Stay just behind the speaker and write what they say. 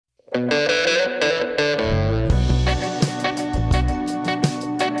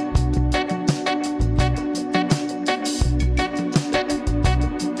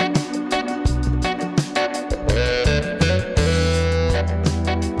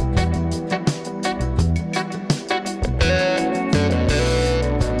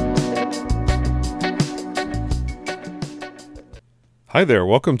Hi there,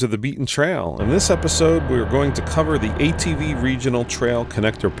 welcome to the Beaten Trail. In this episode, we're going to cover the ATV Regional Trail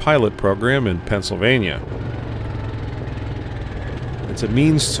Connector Pilot Program in Pennsylvania. It's a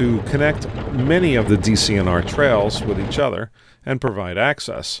means to connect many of the DCNR trails with each other and provide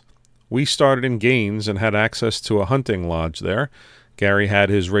access. We started in Gaines and had access to a hunting lodge there. Gary had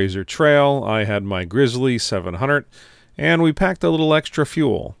his Rzr Trail, I had my Grizzly 700, and we packed a little extra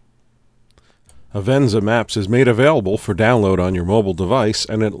fuel. Avenza Maps is made available for download on your mobile device,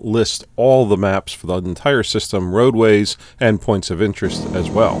 and it lists all the maps for the entire system, roadways, and points of interest as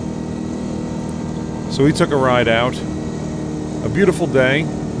well. So we took a ride out. A beautiful day.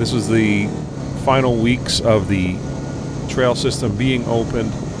 This was the final weeks of the trail system being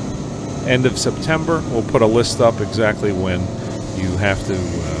opened. End of September. We'll put a list up exactly when you have to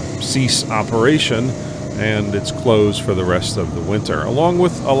cease operation, and it's closed for the rest of the winter, along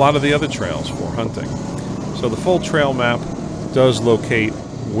with a lot of the other trails for hunting. So the full trail map does locate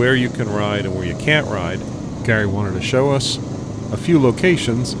where you can ride and where you can't ride. Gary wanted to show us a few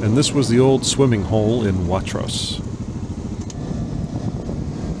locations, and this was the old swimming hole in Watros.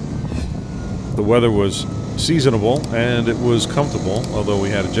 The weather was seasonable and it was comfortable, although we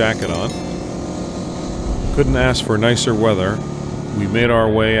had a jacket on. Couldn't ask for nicer weather. We made our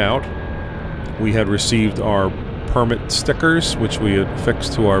way out. We had received our permit stickers, which we had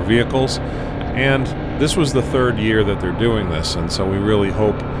fixed to our vehicles, and this was the third year that they're doing this, and so we really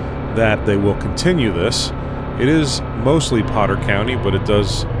hope that they will continue this. It is mostly Potter County, but it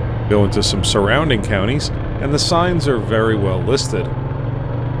does go into some surrounding counties, and the signs are very well listed.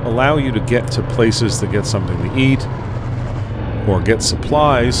 Allow you to get to places to get something to eat or get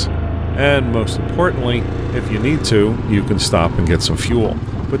supplies, and most importantly, if you need to, you can stop and get some fuel.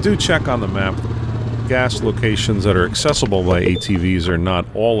 But do check on the map. Gas locations that are accessible by ATVs are not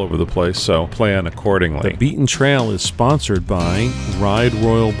all over the place, so plan accordingly. The Beaten Trail is sponsored by Ride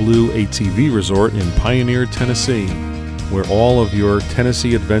Royal Blue ATV Resort in Pioneer, Tennessee, where all of your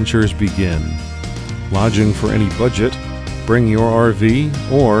Tennessee adventures begin. Lodging for any budget, bring your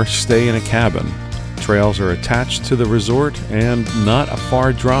RV, or stay in a cabin. Trails are attached to the resort and not a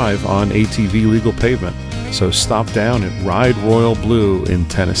far drive on ATV legal pavement. So stop down at Ride Royal Blue in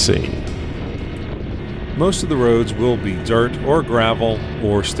Tennessee. Most of the roads will be dirt or gravel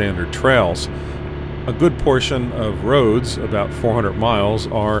or standard trails. A good portion of roads, about 400 miles,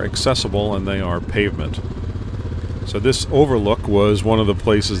 are accessible and they are pavement. So this overlook was one of the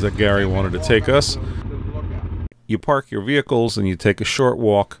places that Gary wanted to take us. You park your vehicles and you take a short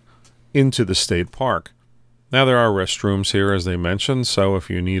walk into the state park. Now there are restrooms here, as they mentioned, so if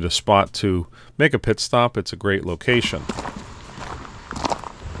you need a spot to make a pit stop, it's a great location.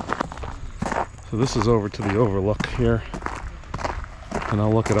 So this is over to the overlook here, and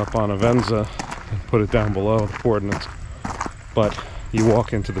I'll look it up on Avenza and put it down below, the coordinates. But you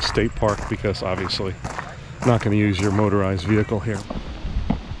walk into the state park because obviously I'm not going to use your motorized vehicle here.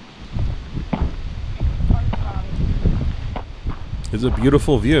 It's a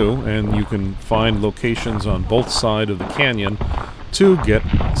beautiful view, and you can find locations on both sides of the canyon to get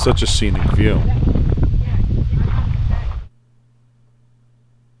such a scenic view.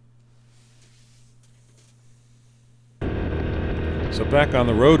 So back on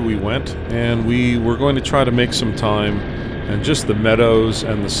the road we went, and we were going to try to make some time, and just the meadows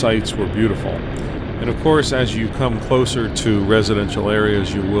and the sights were beautiful. And of course, as you come closer to residential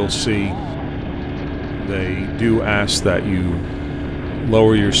areas, you will see they do ask that you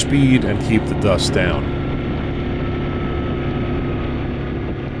lower your speed and keep the dust down.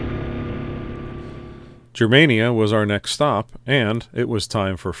 Germania was our next stop, and it was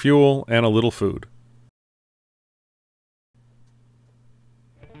time for fuel and a little food.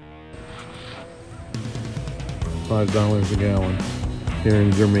 $5 a gallon here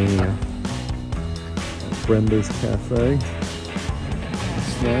in Germania. Brenda's Cafe.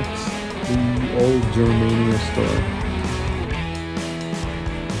 Snacks. The old Germania store.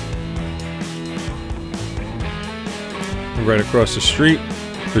 Right across the street,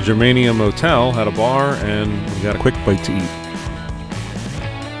 the Germania Motel had a bar, and we got a quick bite to eat.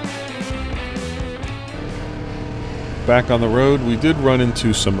 Back on the road, we did run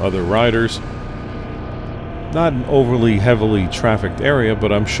into some other riders. Not an overly heavily trafficked area,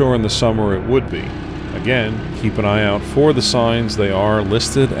 but I'm sure in the summer it would be. Again, keep an eye out for the signs. They are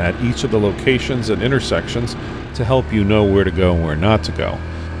listed at each of the locations and intersections to help you know where to go and where not to go.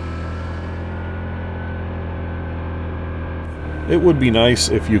 It would be nice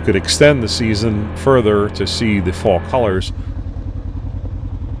if you could extend the season further to see the fall colors.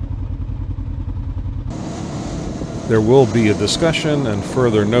 There will be a discussion and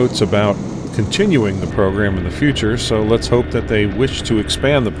further notes about continuing the program in the future, so let's hope that they wish to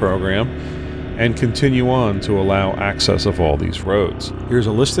expand the program and continue on to allow access of all these roads. Here's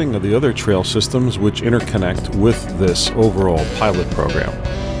a listing of the other trail systems which interconnect with this overall pilot program.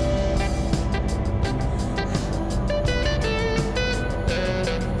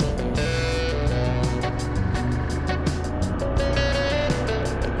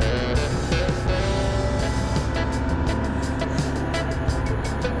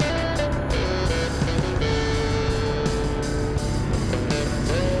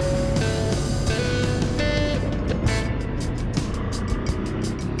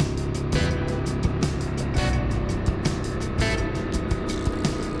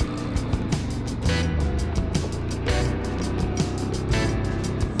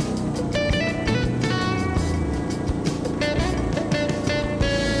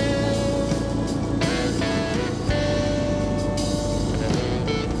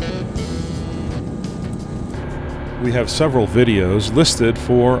 We have several videos listed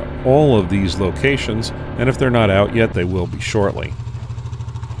for all of these locations, and if they're not out yet, they will be shortly.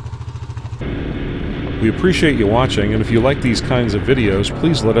 We appreciate you watching, and if you like these kinds of videos,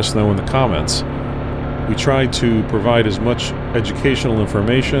 please let us know in the comments. We try to provide as much educational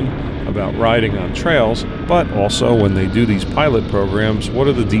information about riding on trails, but also when they do these pilot programs, what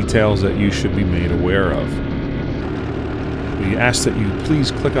are the details that you should be made aware of. We ask that you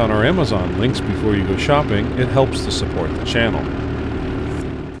please click on our Amazon links before you go shopping. It helps to support the channel.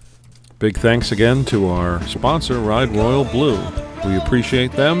 Big thanks again to our sponsor, Ride Royal Blue. We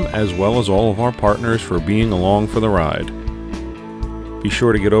appreciate them as well as all of our partners for being along for the ride. Be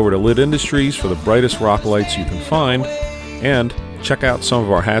sure to get over to Lit Industries for the brightest rock lights you can find, and check out some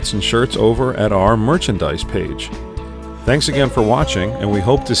of our hats and shirts over at our merchandise page. Thanks again for watching, and we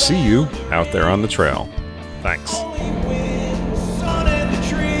hope to see you out there on the trail. Thanks.